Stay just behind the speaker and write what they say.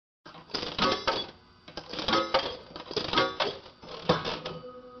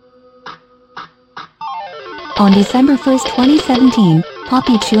On December 1st, 2017,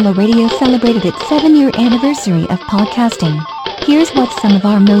 Papi Chulo Radio celebrated its 7-year anniversary of podcasting. Here's what some of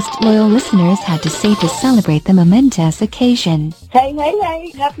our most loyal listeners had to say to celebrate the momentous occasion. Hey, hey,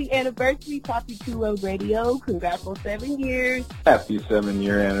 hey. Happy anniversary, Papi Chulo Radio. Congrats on 7 years. Happy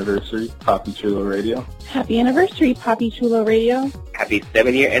 7-year anniversary, Papi Chulo Radio. Happy anniversary, Papi Chulo Radio. Happy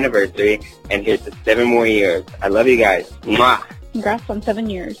 7-year anniversary, and here's to 7 more years. I love you guys. Mwah. Congrats on 7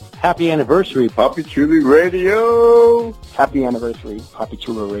 years. Happy anniversary, Papi Chulo Radio. Happy anniversary, Papi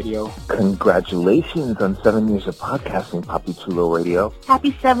Chulo Radio. Congratulations on 7 years of podcasting, Papi Chulo Radio.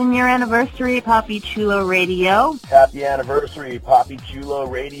 Happy 7-year anniversary, Papi Chulo Radio. Happy anniversary, Papi Chulo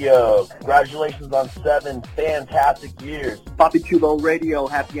Radio. Congratulations on 7 fantastic years. Papi Chulo Radio,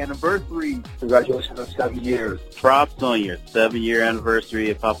 happy anniversary. Congratulations on 7 years. Props on your 7-year anniversary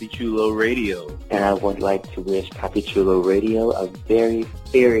of Papi Chulo Radio. And I would like to wish Papi Chulo Radio a very,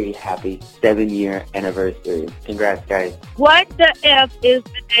 very happy 7-year anniversary. Congrats, guys. What the F is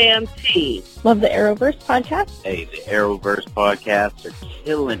the damn T? Love the Arrowverse podcast. Hey, the Arrowverse podcasts are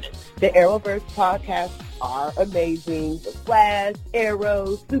killing it. The Arrowverse podcasts are amazing. The Flash,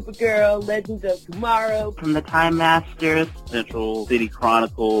 Arrow, Supergirl, Legends of Tomorrow. From the Time Masters, Central City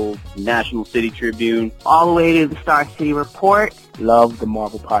Chronicle, National City Tribune, all the way to the Star City Report. Love the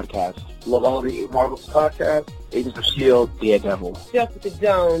Marvel podcast. Love all the Marvel podcasts. Agents of S.H.I.E.L.D., Daredevil, Jessica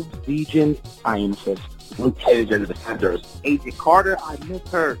Jones, Legion, Iron Fist, Luke Cage and the Defenders. Agent Carter, I miss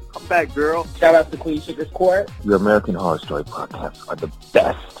her. Come back, girl. Shout out to Queen Sugar's Court. Your American Horror Story podcasts are the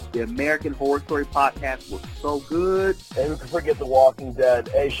best. The American Horror Story podcast was so good. And we can forget The Walking Dead.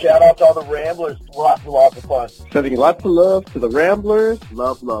 Hey, shout out to all the Ramblers. Lots of fun. Sending lots of love to the Ramblers.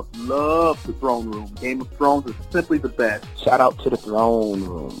 Love, love, love the Throne Room. Game of Thrones is simply the best. Shout out to the Throne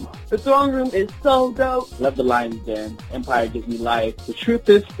Room. The Throne Room is so dope. Love the Lion's Den. Empire Gives Me Life. The truth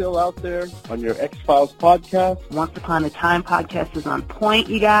is still out there on your X-Files podcast. Once Upon a Time podcast is on point,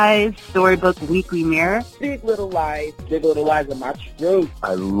 you guys. Storybook Weekly Mirror. Big Little Lies. Big Little Lies of my truth.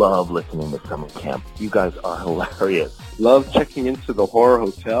 I love listening to Summer Camp. You guys are hilarious. Love checking into the Horror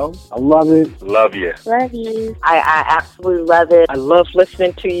Hotel. I love it. Love you. Love you. I absolutely love it. I love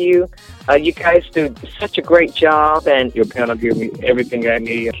listening to you. You guys do such a great job, and your panel gives me everything I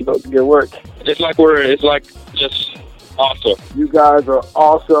need. Keep up the good work. It's like just awesome. You guys are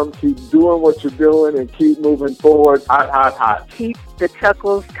awesome. Keep doing what you're doing and keep moving forward. Hot. keep the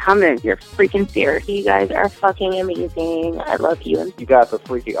chuckles coming. You're freaking fierce. You guys are fucking amazing. I love you. You guys are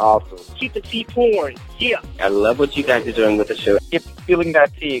freaking awesome. Keep the tea pouring. Yeah. I love what you guys are doing with the show. Keep feeling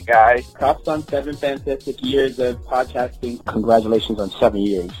that tea, guys. Props on 7 fantastic years of podcasting. Congratulations on 7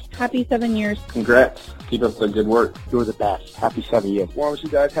 years. Happy 7 years. Congrats. Keep up the good work. You're the best. Happy 7 years. Want to wish you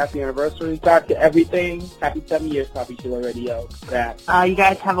guys happy anniversary. Start to everything. Happy 7 years, Papi Chulo Radio. Congrats. You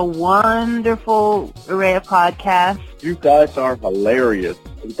guys have a wonderful array of podcasts. You guys are hilarious.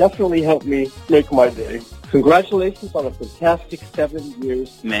 It definitely helped me make my day. Congratulations on a fantastic 7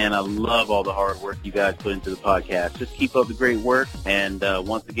 years. Man, I love all the hard work you guys put into the podcast. Just keep up the great work. And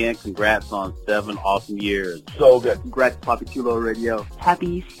once again, congrats on 7 awesome years. So good. Congrats, Papi Chulo Radio.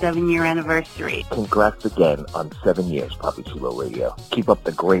 Happy 7-year anniversary. Congrats again on 7 years, Papi Chulo Radio. Keep up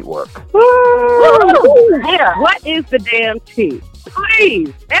the great work. Woo! Yeah. What is the damn tea?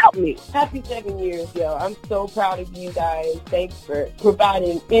 Please, help me. Happy 7 years, yo. I'm so proud of you guys. Thanks for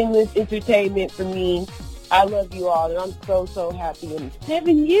providing endless entertainment for me. I love you all, and I'm so happy. In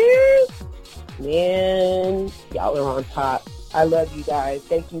 7 years, man, y'all are on top. I love you guys.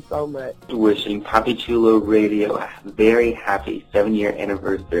 Thank you so much. Wishing Papi Chulo Radio a very happy 7-year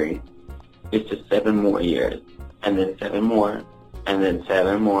anniversary. It's just 7 more years, and then 7 more, and then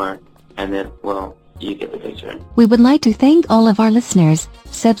 7 more, and then, well, you get the picture. We would like to thank all of our listeners,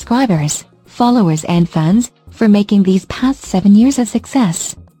 subscribers, followers and fans for making these past 7 years a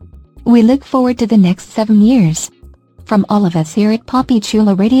success. We look forward to the next 7 years. From all of us here at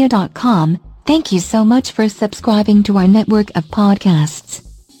PapiChuloRadio.com, thank you so much for subscribing to our network of podcasts.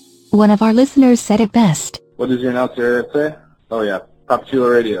 One of our listeners said it best. What does your announcer say? Oh yeah, Papi Chulo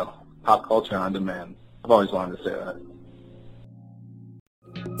Radio. Pop culture on demand. I've always wanted to say that.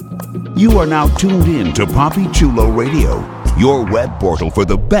 You are now tuned in to Papi Chulo Radio, your web portal for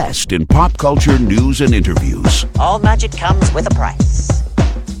the best in pop culture news and interviews. All magic comes with a price.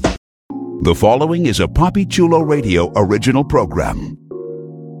 The following is a Papi Chulo Radio original program.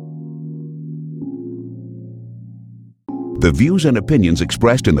 The views and opinions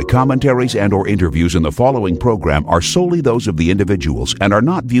expressed in the commentaries and or interviews in the following program are solely those of the individuals and are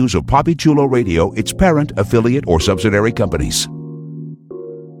not views of Papi Chulo Radio, its parent, affiliate, or subsidiary companies.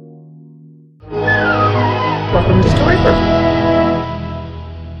 Welcome to Storybook.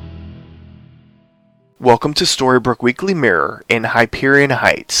 Welcome to Storybrooke Weekly Mirror in Hyperion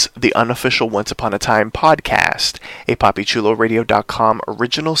Heights, the unofficial Once Upon a Time podcast, a PapiChuloRadio.com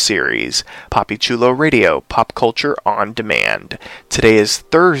original series, Papi Chulo Radio, pop culture on demand. Today is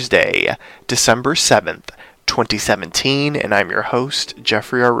Thursday, December 7th, 2017, and I'm your host,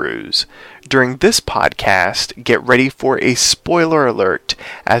 Jeffrey Aruz. During this podcast, get ready for a spoiler alert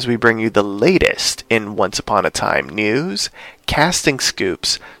as we bring you the latest in Once Upon a Time news, casting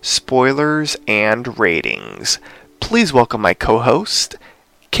scoops, spoilers, and ratings. Please welcome my co-host,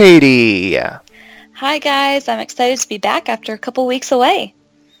 Katie. Hi guys, I'm excited to be back after a couple weeks away.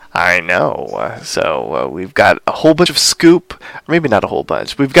 I know. So we've got a whole bunch of scoop, or maybe not a whole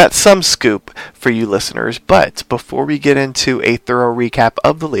bunch. We've got some scoop for you listeners, but before we get into a thorough recap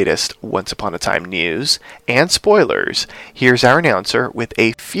of the latest Once Upon a Time news and spoilers, here's our announcer with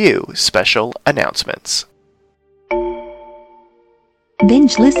a few special announcements.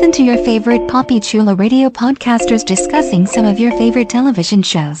 Binge listen to your favorite Papi Chulo Radio podcasters discussing some of your favorite television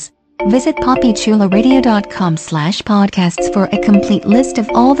shows. Visit PapiChuloRadio.com/podcasts for a complete list of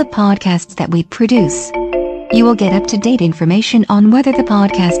all the podcasts that we produce. You will get up-to-date information on whether the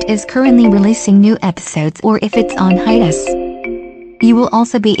podcast is currently releasing new episodes or if it's on hiatus. You will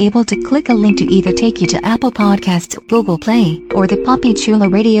also be able to click a link to either take you to Apple Podcasts, Google Play, or the Papi Chulo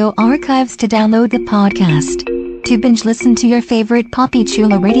Radio archives to download the podcast. To binge listen to your favorite Papi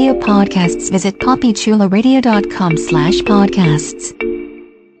Chulo Radio podcasts, visit PapiChuloRadio.com/podcasts.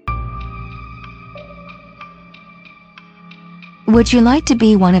 Would you like to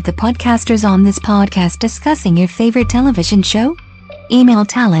be one of the podcasters on this podcast discussing your favorite television show? Email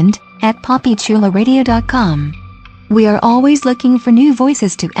talent@PapiChuloRadio.com. We are always looking for new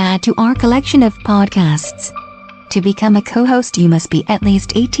voices to add to our collection of podcasts. To become a co-host, you must be at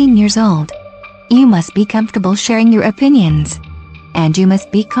least 18 years old. You must be comfortable sharing your opinions. And you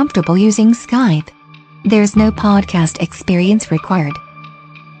must be comfortable using Skype. There's no podcast experience required.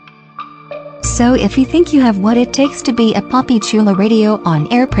 So if you think you have what it takes to be a Papi Chulo Radio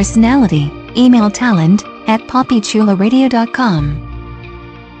on-air personality, email talent@PapiChuloRadio.com.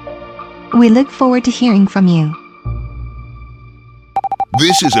 We look forward to hearing from you.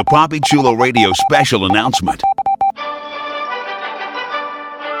 This is a Papi Chulo Radio special announcement.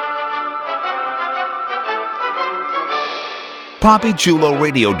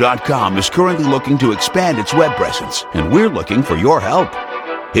 PapiChuloRadio.com is currently looking to expand its web presence, and we're looking for your help.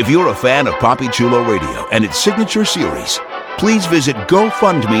 If you're a fan of Papi Chulo Radio and its signature series, please visit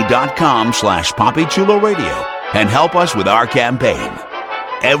GoFundMe.com/PapiChuloRadio and help us with our campaign.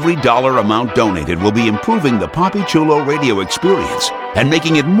 Every dollar amount donated will be improving the Papi Chulo Radio experience and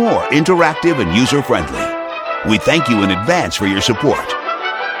making it more interactive and user-friendly. We thank you in advance for your support.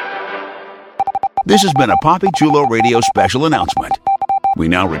 This has been a Papi Chulo Radio special announcement. We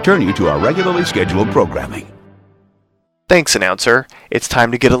now return you to our regularly scheduled programming. Thanks, announcer. It's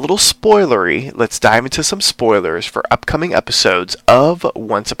time to get a little spoilery. Let's dive into some spoilers for upcoming episodes of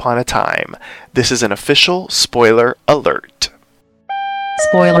Once Upon a Time. This is an official spoiler alert.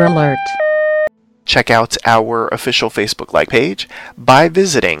 Spoiler alert. Check out our official Facebook like page by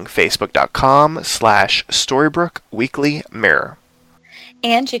visiting facebook.com/Storybrooke Weekly Mirror.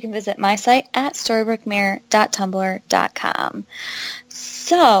 And you can visit my site at storybrookmirror.tumblr.com.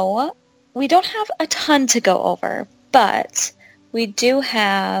 So, we don't have a ton to go over, but we do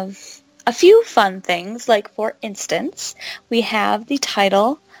have a few fun things. Like, for instance, we have the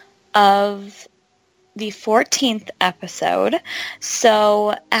title of the 14th episode.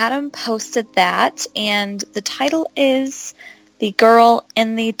 So Adam posted that, and the title is The Girl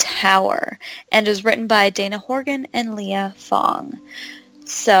in the Tower, and is written by Dana Horgan and Leah Fong.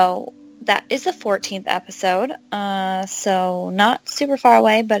 So that is the 14th episode, so not super far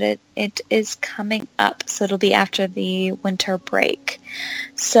away, but it is coming up, so it'll be after the winter break.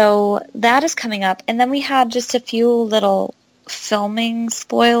 So that is coming up, and then we had just a few little filming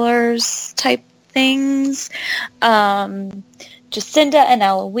spoilers type things. Jacinda and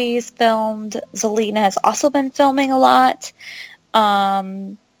Eloise filmed. Zelina has also been filming a lot.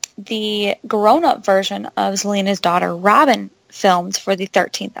 The grown-up version of Zelina's daughter, Robin, filmed for the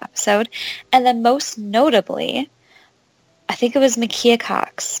 13th episode. And then most notably, I think it was Makia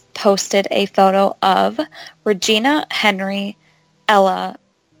Cox posted a photo of Regina, Henry, Ella,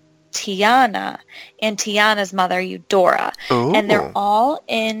 Tiana, and Tiana's mother, Eudora. Ooh. And they're all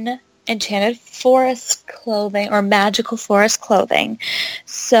in enchanted forest clothing or magical forest clothing.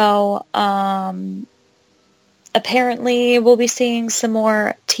 So apparently we'll be seeing some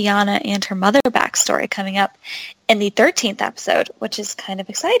more Tiana and her mother backstory coming up in the 13th episode, which is kind of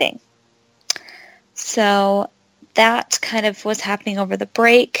exciting. So that kind of was happening over the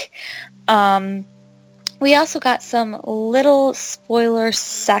break. we also got some little spoiler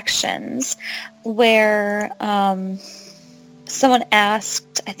sections where someone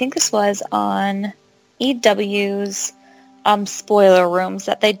asked, I think this was on EW's spoiler rooms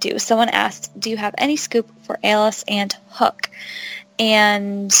that they do. Someone asked, do you have any scoop for Alice and Hook?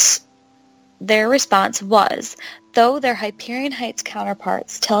 And their response was, though their Hyperion Heights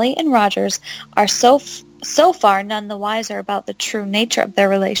counterparts, Tilly and Rogers, are so far none the wiser about the true nature of their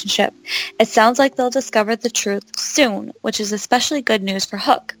relationship, it sounds like they'll discover the truth soon, which is especially good news for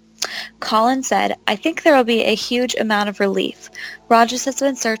Hook. Colin said, I think there will be a huge amount of relief. Rogers has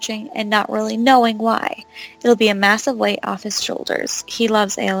been searching and not really knowing why. It'll be a massive weight off his shoulders. He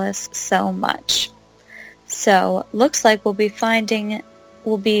loves Alice so much. So, looks like we'll be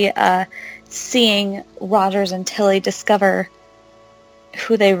seeing Rogers and Tilly discover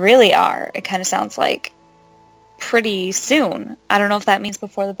who they really are. It kind of sounds like pretty soon. I don't know if that means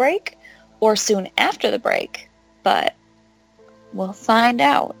before the break or soon after the break, but we'll find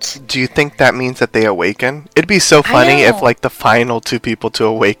out. Do you think that means that they awaken? It'd be so funny if, like, the final two people to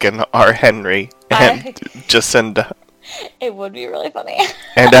awaken are Henry and Jacinda. It would be really funny.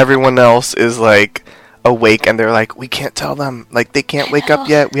 And everyone else is, like, awake and they're like, we can't tell them. Like, they can't wake up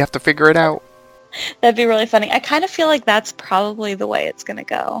yet. We have to figure it out. That'd be really funny. I kind of feel like that's probably the way it's going to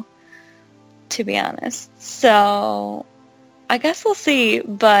go, to be honest. So, I guess we'll see.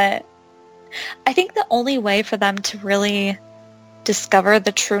 But I think the only way for them to really discover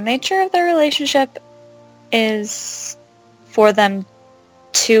the true nature of their relationship is for them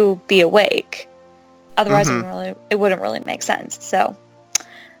to be awake. Otherwise, it wouldn't really make sense. So,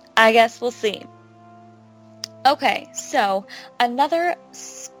 I guess we'll see. Okay, so another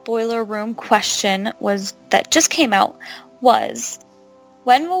spoiler room question that just came out was,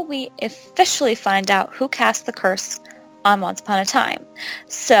 when will we officially find out who cast the curse on Once Upon a Time?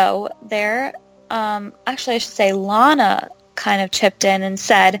 So there, actually I should say Lana kind of chipped in and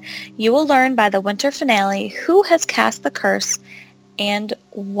said, you will learn by the winter finale who has cast the curse and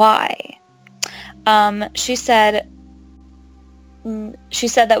why. She said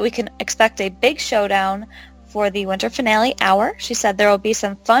that we can expect a big showdown for the winter finale hour. She said there will be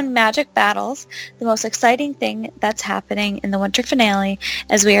some fun magic battles. The most exciting thing that's happening in the winter finale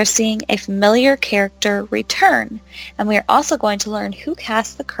is we are seeing a familiar character return. And we are also going to learn who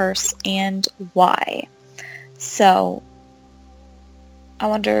cast the curse and why. So, I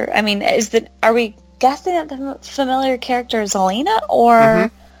wonder, I mean, are we guessing that the familiar character is Zelena?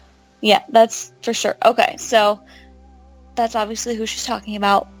 Or, yeah, that's for sure. Okay, so that's obviously who she's talking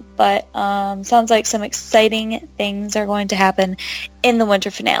about. But sounds like some exciting things are going to happen in the winter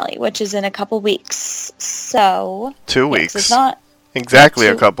finale, which is in a couple weeks. So 2 weeks. It's not exactly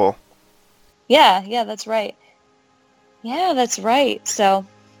a couple. Yeah, that's right. Yeah, that's right. So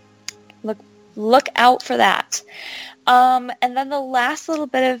look out for that. And then the last little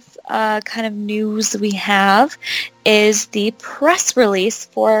bit of kind of news we have is the press release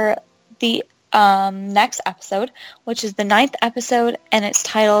for the next episode, which is the 9th episode, and it's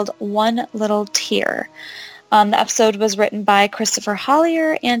titled One Little Tear. The episode was written by Christopher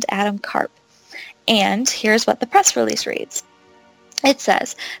Hollier and Adam Karp. And here's what the press release reads. It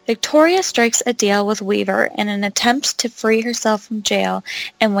says, Victoria strikes a deal with Weaver in an attempt to free herself from jail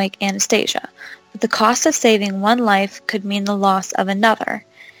and wake Anastasia. But the cost of saving one life could mean the loss of another.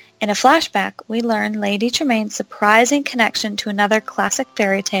 In a flashback, we learn Lady Tremaine's surprising connection to another classic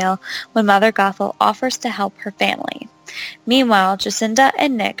fairy tale when Mother Gothel offers to help her family. Meanwhile, Jacinda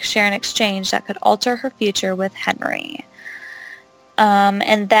and Nick share an exchange that could alter her future with Henry.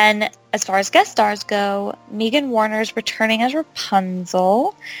 And then, as far as guest stars go, Megan Warner's returning as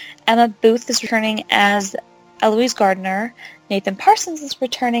Rapunzel, Emma Booth is returning as Eloise Gardner, Nathan Parsons is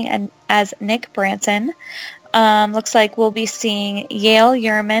returning as Nick Branson. Looks like we'll be seeing Yale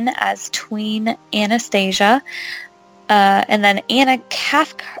Yerman as tween Anastasia, and then Anna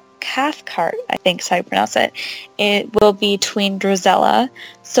Cathcart, I think is how you pronounce it. It will be tween Drizella.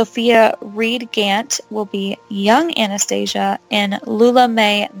 Sophia Reed Gant will be young Anastasia, and Lula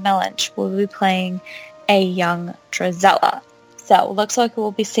Mae Melanch will be playing a young Drizella. So looks like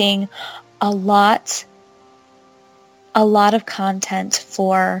we'll be seeing a lot of content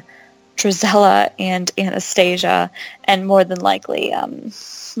for Drizella and Anastasia, and more than likely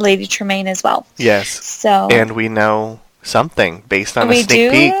Lady Tremaine as well. Yes. So, and we know something based on a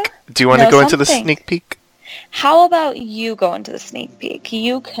sneak peek. Do you want to go into the sneak peek? How about you go into the sneak peek?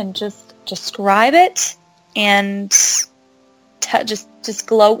 You can just describe it and just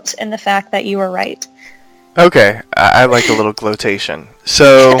gloat in the fact that you were right. Okay, I like a little glotation.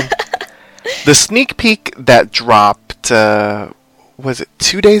 So, the sneak peek that dropped, was it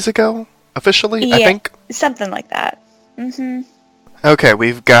 2 days ago? officially, I think? Something like that. Mm-hmm. Okay,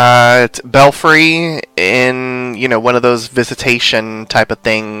 we've got Belfry in, one of those visitation type of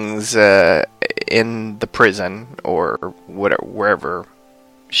things in the prison or whatever, wherever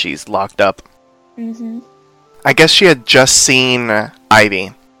she's locked up. Mm-hmm. I guess she had just seen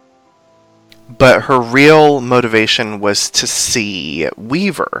Ivy, but her real motivation was to see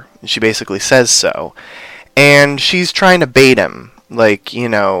Weaver. She basically says so. And she's trying to bait him, like, you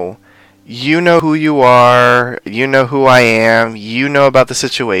know who you are, you know who I am, you know about the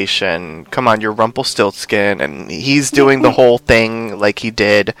situation, come on, you're Rumpelstiltskin, and he's doing the whole thing like he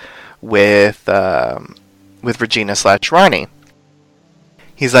did with Regina/Ronnie.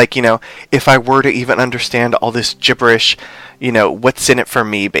 He's like, if I were to even understand all this gibberish, what's in it for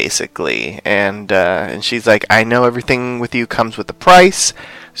me, basically. And she's like, I know everything with you comes with a price,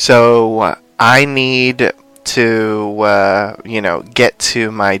 so I need to, get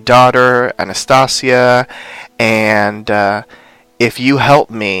to my daughter, Anastasia, and if you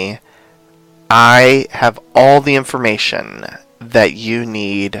help me, I have all the information that you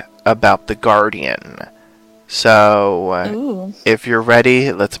need about the Guardian. So, if you're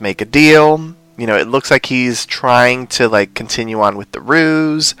ready, let's make a deal. It looks like he's trying to, continue on with the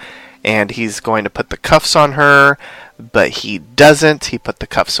ruse, and he's going to put the cuffs on her, but he doesn't. He put the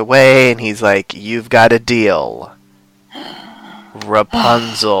cuffs away, and he's like, you've got a deal.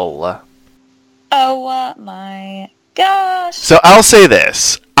 Rapunzel. Oh my gosh. So I'll say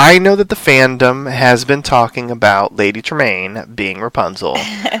this. I know that the fandom has been talking about Lady Tremaine being Rapunzel,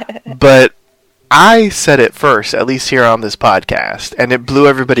 but I said it first, at least here on this podcast, and it blew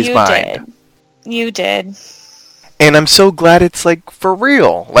everybody's mind. You did. And I'm so glad it's, for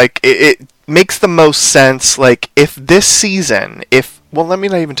real. It makes the most sense, if this season, let me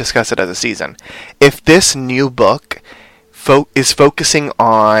not even discuss it as a season. If this new book is focusing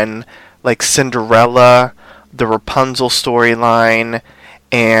on, Cinderella, the Rapunzel storyline,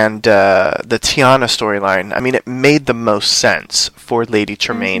 and the Tiana storyline, I mean, it made the most sense for Lady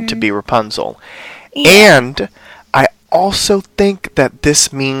Tremaine to be Rapunzel. Yeah. And I also think that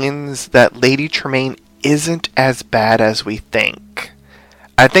this means that Lady Tremaine isn't as bad as we think.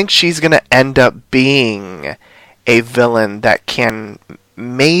 I think she's going to end up being a villain that can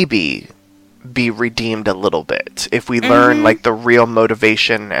maybe be redeemed a little bit if we learn the real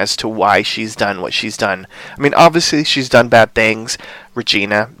motivation as to why she's done what she's done. I mean, obviously she's done bad things.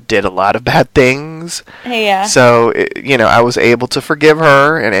 Regina did a lot of bad things. Yeah. So, I was able to forgive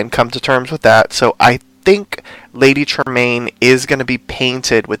her and come to terms with that. So I think Lady Tremaine is going to be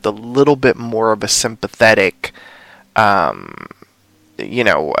painted with a little bit more of a sympathetic,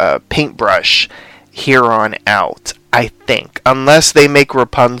 paintbrush here on out. I think, unless they make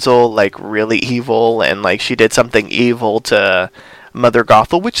Rapunzel really evil and she did something evil to Mother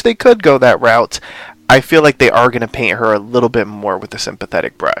Gothel, which they could go that route. I feel like they are going to paint her a little bit more with a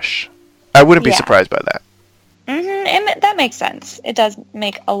sympathetic brush. I wouldn't be surprised by that. And that makes sense. It does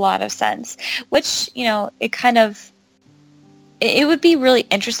make a lot of sense. Which, it would be really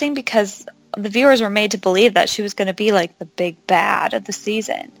interesting because the viewers were made to believe that she was going to be the big bad of the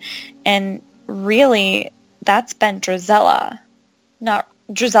season. And really, that's been Drizella. Not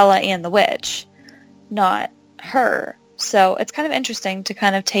Drizella and the witch. Not her. So it's kind of interesting to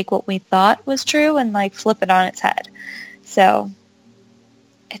kind of take what we thought was true and flip it on its head. So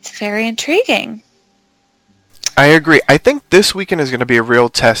it's very intriguing. I agree. I think this weekend is going to be a real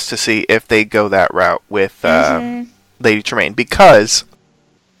test to see if they go that route with Lady Tremaine, because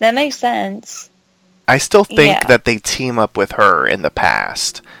that makes sense. I still think that they team up with her in the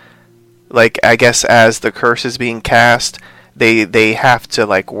past. I guess as the curse is being cast, they have to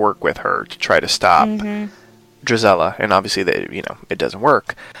work with her to try to stop Drizella, and obviously it doesn't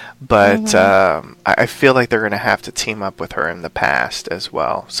work. But I feel like they're going to have to team up with her in the past as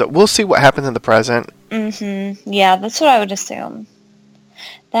well. So we'll see what happens in the present. Yeah, that's what I would assume.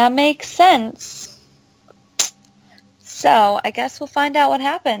 That makes sense. So I guess we'll find out what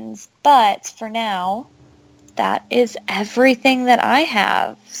happens. But for now, that is everything that I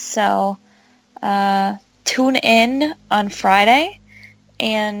have. So tune in on Friday,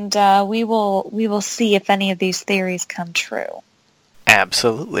 and we will see if any of these theories come true.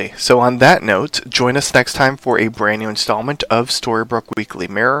 Absolutely. So on that note, join us next time for a brand new installment of Storybrooke Weekly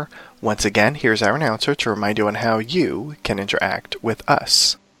Mirror. Once again, here's our announcer to remind you on how you can interact with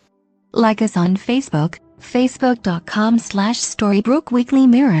us. Like us on Facebook, facebook.com/Storybrooke Weekly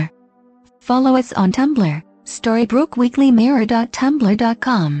Mirror. Follow us on Tumblr,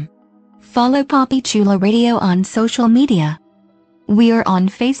 storybrookweeklymirror.tumblr.com. Follow Poppy Chulo Radio on social media. We are on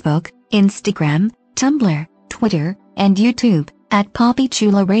Facebook, Instagram, Tumblr, Twitter, and YouTube at Poppy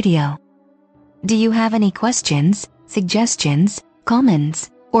Chulo Radio. Do you have any questions, suggestions,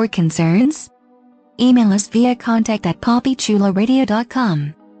 comments, or concerns? Email us via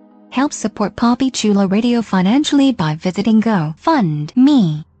contact@poppychularadio.com. Help support Poppy Chulo Radio financially by visiting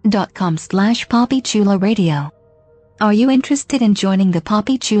gofundme.com/poppychuloradio. Are you interested in joining the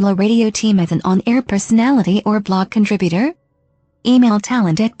Poppy Chulo Radio team as an on-air personality or blog contributor? Email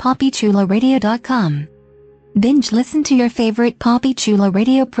talent@poppychuloradio.com. Binge listen to your favorite Poppy Chulo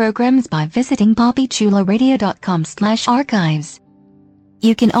Radio programs by visiting poppychuloradio.com/archives.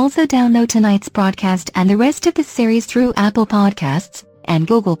 You can also download tonight's broadcast and the rest of the series through Apple Podcasts and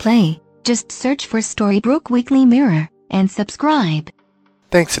Google Play. Just search for Storybrooke Weekly Mirror and subscribe.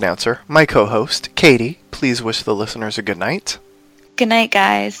 Thanks, announcer. My co-host, Katie, please wish the listeners a good night. Good night,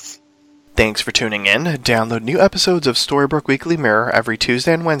 guys. Thanks for tuning in. Download new episodes of Storybrooke Weekly Mirror every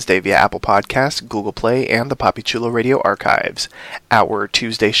Tuesday and Wednesday via Apple Podcasts, Google Play, and the Poppy Chulo Radio archives. Our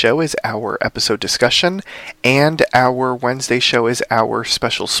Tuesday show is our episode discussion, and our Wednesday show is our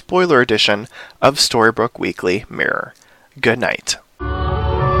special spoiler edition of Storybrooke Weekly Mirror. Good night.